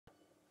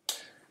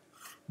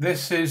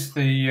This is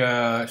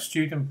the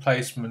student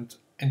placement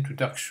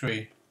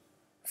introductory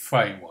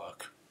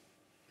framework.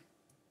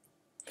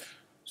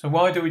 So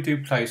why do we do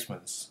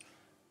placements?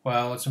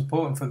 Well, it's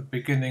important for the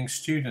beginning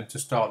student to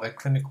start their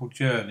clinical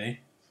journey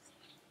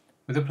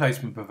with a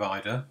placement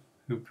provider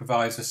who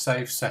provides a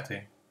safe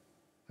setting,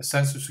 a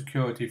sense of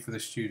security for the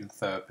student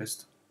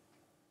therapist,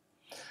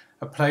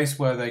 a place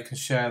where they can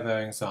share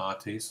their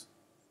anxieties,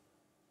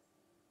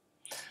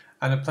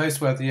 and a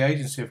place where the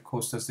agency, of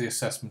course, does the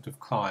assessment of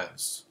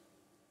clients,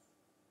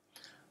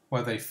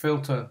 where they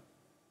filter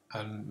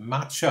and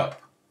match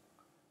up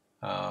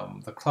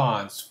the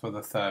clients for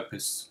the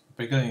therapists,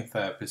 beginning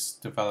therapists,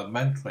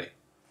 developmentally,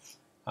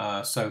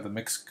 so the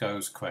mix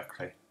goes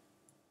correctly.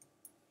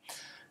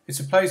 It's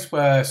a place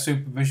where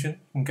supervision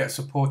can get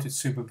supported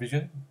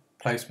supervision,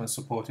 placement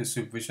supported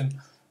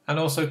supervision, and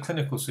also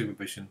clinical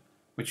supervision,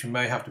 which you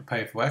may have to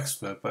pay for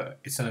extra, but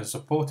it's in a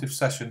supportive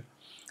session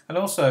and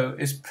also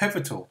is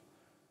pivotal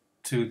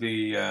to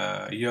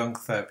the young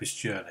therapist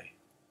journey.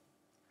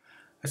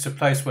 It's a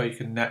place where you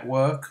can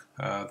network.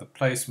 The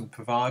placement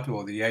provider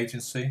or the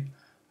agency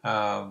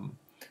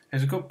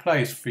is a good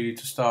place for you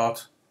to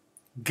start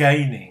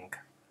gaining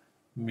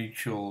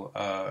mutual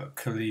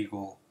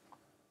collegial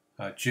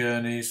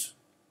journeys,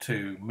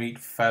 to meet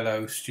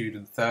fellow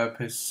student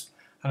therapists,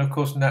 and of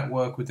course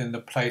network within the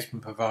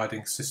placement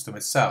providing system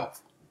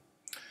itself.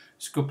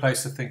 It's a good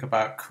place to think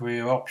about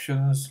career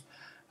options,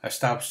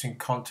 establishing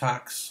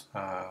contacts,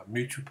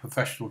 mutual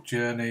professional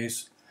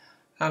journeys,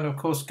 and of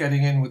course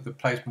getting in with the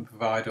placement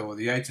provider or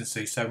the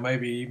agency, so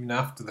maybe even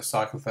after the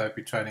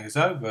psychotherapy training is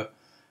over,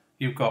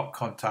 you've got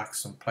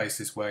contacts and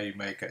places where you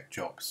may get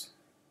jobs.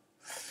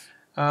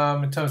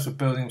 In terms of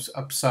building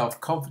up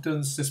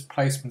self-confidence, this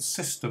placement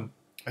system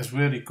is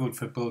really good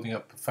for building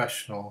up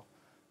professional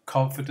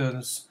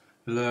confidence,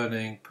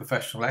 learning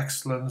professional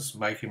excellence,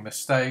 making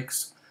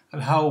mistakes,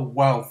 and a whole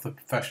wealth of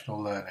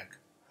professional learning.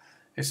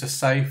 It's a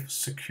safe,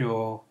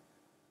 secure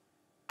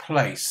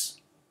place.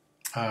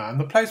 And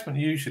the placement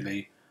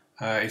usually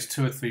is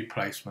 2 or 3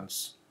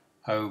 placements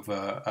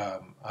over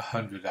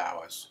 100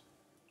 hours.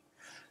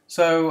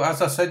 So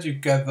as I said, you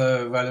get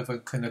the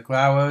relevant clinical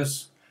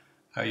hours,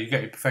 you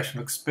get your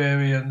professional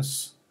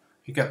experience,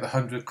 you get the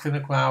 100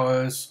 clinical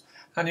hours,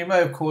 and you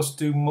may of course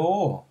do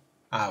more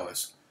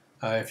hours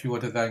if you were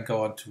to then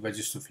go on to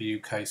register for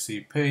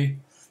UKCP.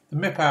 The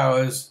MIP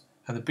hours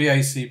and the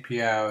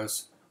BACP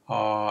hours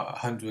are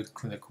 100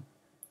 clinical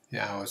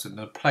hours in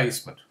the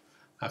placement,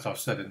 as I've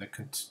said,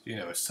 in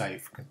a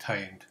safe,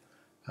 contained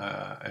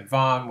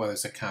environment where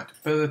there's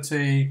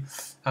accountability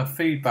and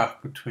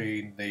feedback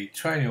between the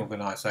training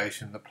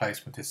organisation and the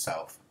placement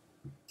itself.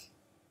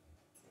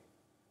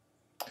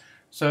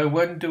 So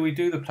when do we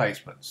do the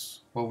placements?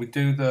 Well, we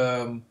do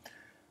them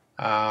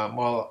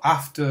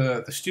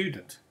after the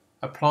student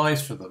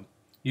applies for them,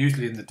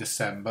 usually in the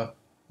December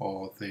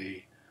or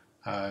the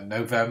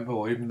November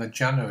or even the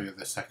January of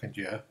the second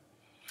year.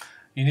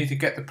 You need to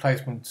get the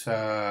placement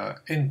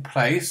in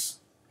place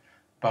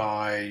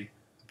by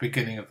the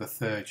beginning of the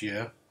third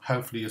year.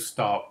 Hopefully you'll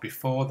start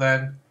before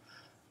then.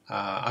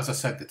 As I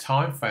said, the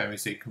time frame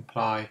is that you can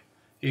apply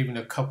even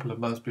a couple of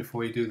months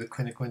before you do the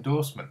clinical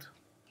endorsement.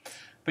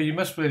 But you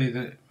must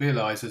really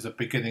realise there's a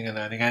beginning and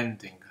an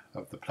ending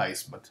of the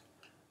placement,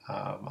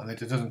 and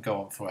that it doesn't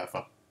go on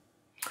forever.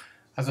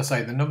 As I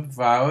say, the number of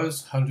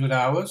hours, 100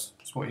 hours,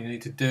 is what you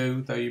need to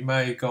do, though you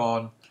may go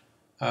on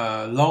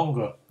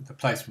longer with the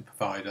placement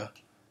provider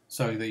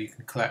so that you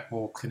can collect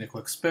more clinical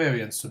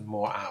experience and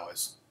more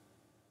hours.